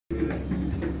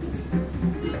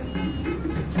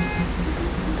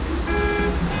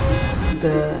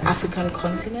the African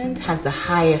continent has the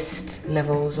highest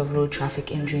levels of road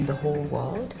traffic injury in the whole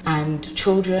world, and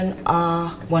children are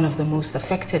one of the most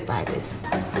affected by this.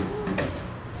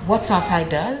 What SARSAI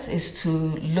does is to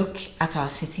look at our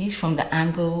cities from the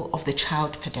angle of the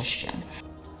child pedestrian.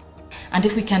 And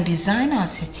if we can design our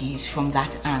cities from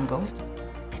that angle,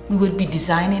 we would be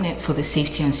designing it for the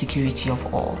safety and security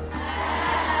of all.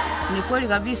 Ni kweli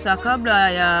kabisa, kabla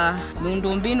ya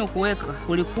miundombinu kuweka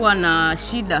kulikuwa na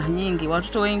shida nyingi,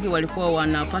 watoto wengi walikuwa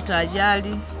wanapata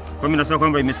ajali. Kwa mimi nasema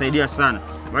kwamba imesaidia sana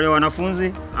wale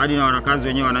wanafunzi hadi na wanakazi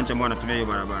wenyewe wananchi ambao wanatumia hiyo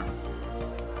barabara.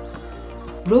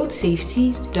 Road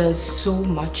safety does so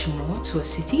much more to a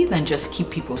city than just keep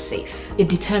people safe. It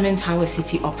determines how a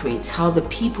city operates, how the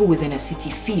people within a city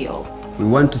feel. We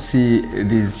want to see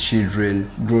these children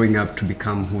growing up to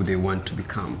become who they want to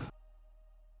become.